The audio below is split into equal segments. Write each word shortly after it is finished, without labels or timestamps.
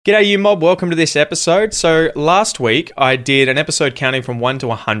G'day you mob, welcome to this episode. So last week I did an episode counting from 1 to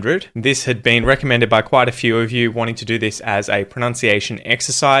 100. This had been recommended by quite a few of you wanting to do this as a pronunciation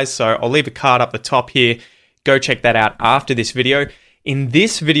exercise. So I'll leave a card up the top here. Go check that out after this video. In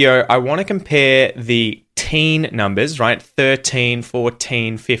this video, I want to compare the teen numbers, right? 13,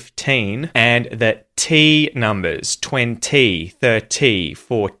 14, 15, and the T numbers, 20, 30,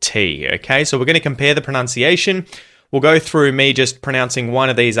 40. Okay, so we're going to compare the pronunciation. We'll go through me just pronouncing one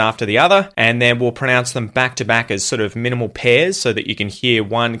of these after the other, and then we'll pronounce them back to back as sort of minimal pairs so that you can hear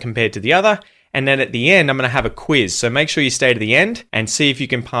one compared to the other. And then at the end, I'm going to have a quiz. So make sure you stay to the end and see if you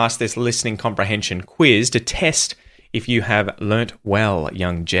can pass this listening comprehension quiz to test if you have learnt well,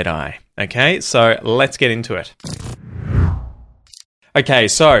 young Jedi. Okay, so let's get into it. Okay,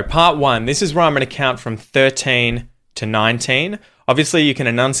 so part one. This is where I'm going to count from 13 to 19. Obviously, you can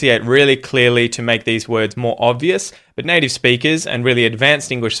enunciate really clearly to make these words more obvious, but native speakers and really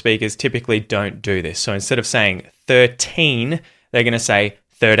advanced English speakers typically don't do this. So instead of saying 13, they're going to say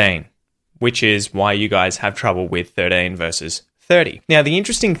 13, which is why you guys have trouble with 13 versus 30. Now, the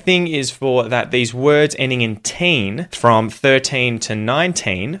interesting thing is for that these words ending in teen from 13 to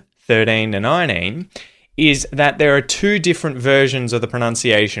 19, 13 to 19, is that there are two different versions of the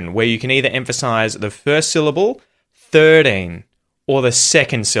pronunciation where you can either emphasize the first syllable, 13, or the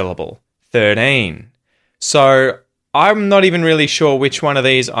second syllable, 13. So I'm not even really sure which one of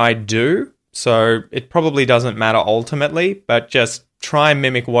these I do, so it probably doesn't matter ultimately, but just try and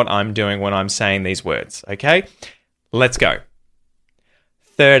mimic what I'm doing when I'm saying these words, okay? Let's go.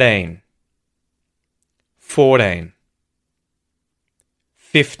 13, 14,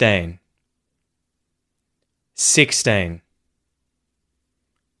 15, 16,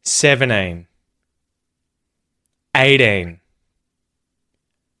 17, 18,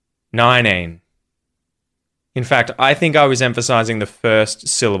 19. In fact, I think I was emphasizing the first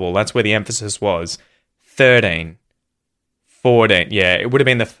syllable. That's where the emphasis was. 13, 14. Yeah, it would have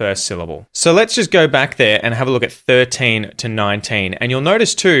been the first syllable. So let's just go back there and have a look at 13 to 19. And you'll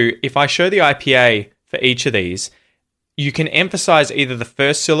notice too, if I show the IPA for each of these, you can emphasize either the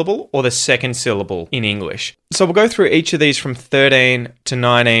first syllable or the second syllable in English. So we'll go through each of these from 13 to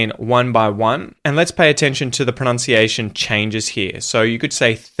 19 one by one, and let's pay attention to the pronunciation changes here. So you could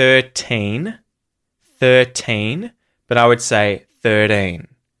say 13, 13, but I would say 13,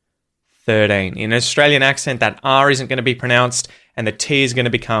 13. In an Australian accent, that R isn't going to be pronounced, and the T is going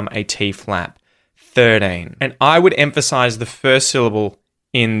to become a T flap. 13. And I would emphasize the first syllable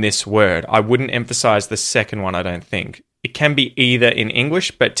in this word. I wouldn't emphasize the second one, I don't think. It can be either in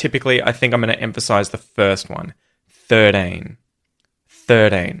English, but typically I think I'm going to emphasize the first one. 13.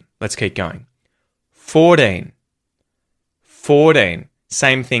 13. Let's keep going. 14. 14.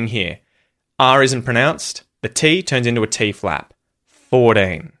 Same thing here. R isn't pronounced. The T turns into a T flap.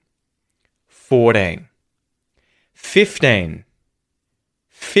 14. 14. 15.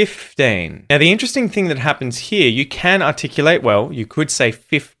 15. Now, the interesting thing that happens here, you can articulate well. You could say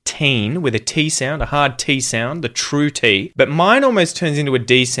 15 with a T sound, a hard T sound, the true T. But mine almost turns into a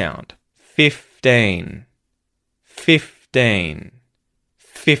D sound. 15. 15.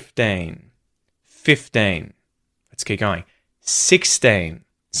 15. 15. Let's keep going. 16.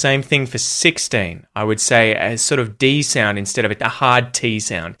 Same thing for 16. I would say a sort of D sound instead of a hard T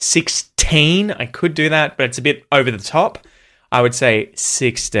sound. 16. I could do that, but it's a bit over the top. I would say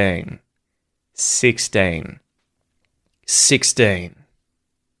 16, 16, 16,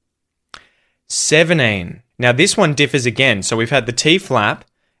 17. Now this one differs again. So we've had the T flap,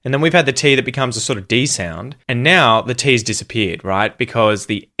 and then we've had the T that becomes a sort of D sound, and now the T's disappeared, right? Because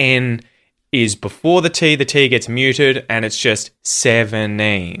the N is before the T gets muted, and it's just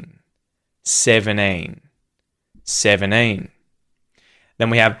 17, 17, 17. Then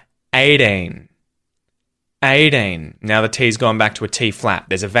we have 18. 18. Now the T's gone back to a T flap.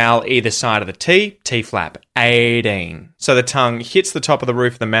 There's a vowel either side of the T, T flap. 18. So the tongue hits the top of the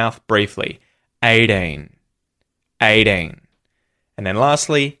roof of the mouth briefly. 18. 18. And then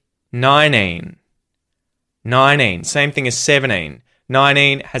lastly, 19. 19. Same thing as 17.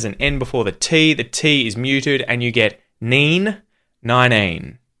 19 has an N before the T is muted, and you get neen,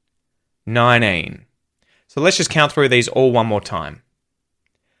 19. 19. So let's just count through these all one more time.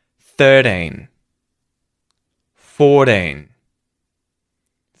 13. 14,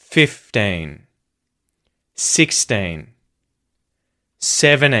 15, 16,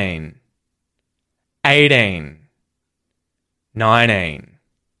 17, 18, 19.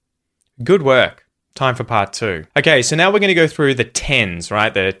 Good work. Time for part two. Okay, so now we're going to go through the 10s,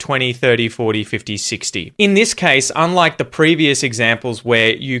 right? The 20, 30, 40, 50, 60. In this case, unlike the previous examples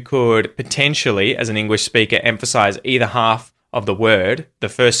where you could potentially, as an English speaker, emphasize either half of the word, the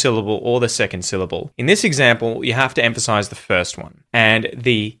first syllable or the second syllable. In this example, you have to emphasize the first one. And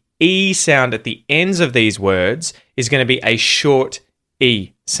the E sound at the ends of these words is going to be a short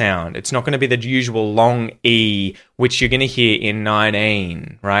E sound. It's not going to be the usual long E, which you're going to hear in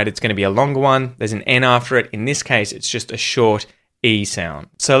 19, right? It's going to be a longer one. There's an N after it. In this case, it's just a short E sound.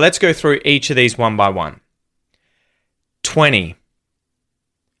 So let's go through each of these one by one. 20,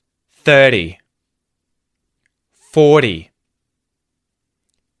 30, 40,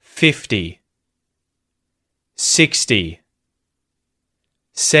 50, 60,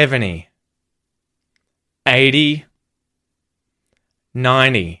 70, 80,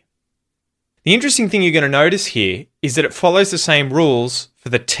 90. The interesting thing you're going to notice here is that it follows the same rules for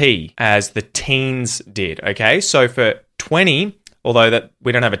the T as the teens did, okay? So for 20, although that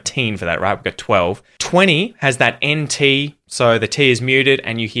we don't have a teen for that, right? We've got 12. 20 has that NT, so the T is muted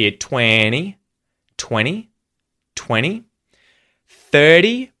and you hear 20, 20, 20.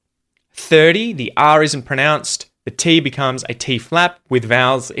 30, 30, the R isn't pronounced. The T becomes a T flap with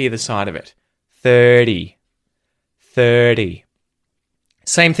vowels either side of it. 30, 30.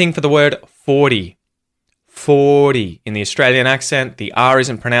 Same thing for the word 40. 40. In the Australian accent, the R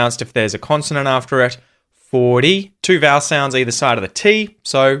isn't pronounced if there's a consonant after it. 40. Two vowel sounds either side of the T,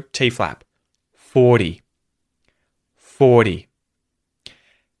 so T flap. 40. 40.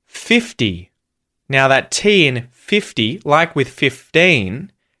 50. Now that T in 50, like with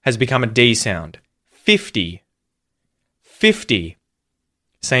 15, has become a D sound. 50. 50.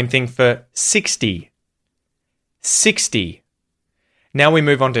 Same thing for 60. 60. Now we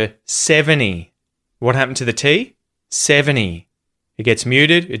move on to 70. What happened to the T? 70. It gets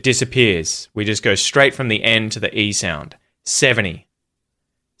muted, it disappears. We just go straight from the N to the E sound. 70.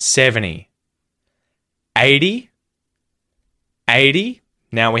 70. 80. 80.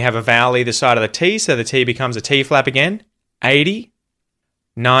 Now we have a vowel either side of the T, so the T becomes a T flap again. 80.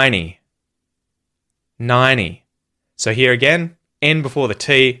 90. 90. So here again, N before the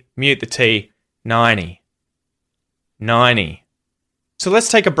T, mute the T, 90. 90. So let's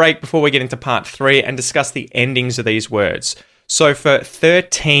take a break before we get into part 3 and discuss the endings of these words. So for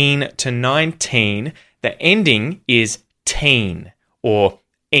 13 to 19, the ending is teen or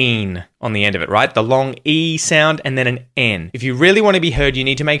een on the end of it, right? The long E sound and then an N. If you really want to be heard, you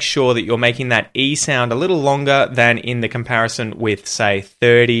need to make sure that you're making that E sound a little longer than in the comparison with, say,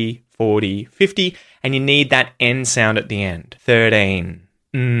 30, 40, 50, and you need that N sound at the end. 13,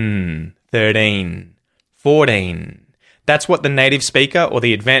 13, 14. That's what the native speaker or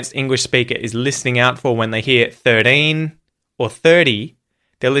the advanced English speaker is listening out for when they hear 13 or 30.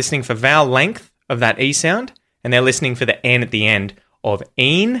 They're listening for vowel length of that E sound, and they're listening for the N at the end of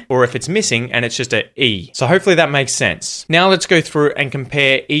een, or if it's missing and it's just a E. So hopefully that makes sense. Now let's go through and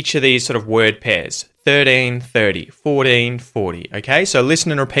compare each of these sort of word pairs. 13, 30, 14, 40. Okay, so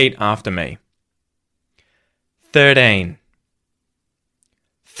listen and repeat after me. 13,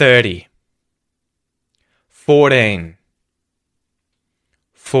 30, 14,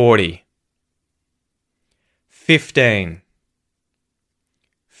 40, 15,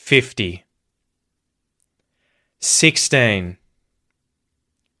 50, 16,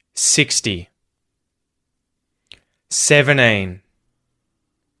 60, 17,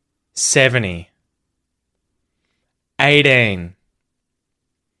 70, 18,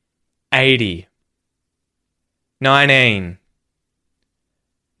 80, 19,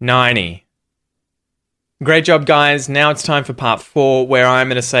 90. Great job, guys. Now it's time for part 4, where I'm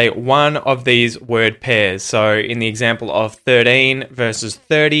going to say one of these word pairs. So in the example of 13 versus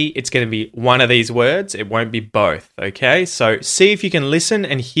 30, it's going to be one of these words. It won't be both, okay? So see if you can listen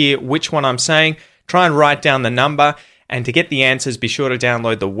and hear which one I'm saying. Try and write down the number. And to get the answers, be sure to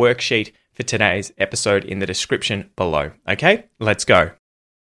download the worksheet for today's episode in the description below. Okay, let's go.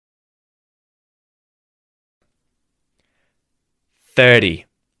 30.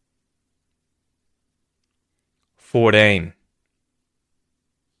 14,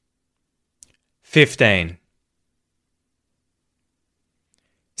 15,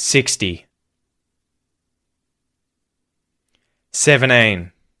 60,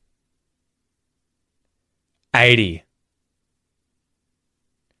 17, 80,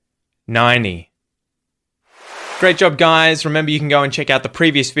 90. Great job, guys. Remember, you can go and check out the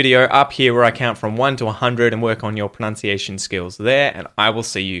previous video up here where I count from 1 to 100 and work on your pronunciation skills there, and I will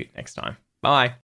see you next time. Bye.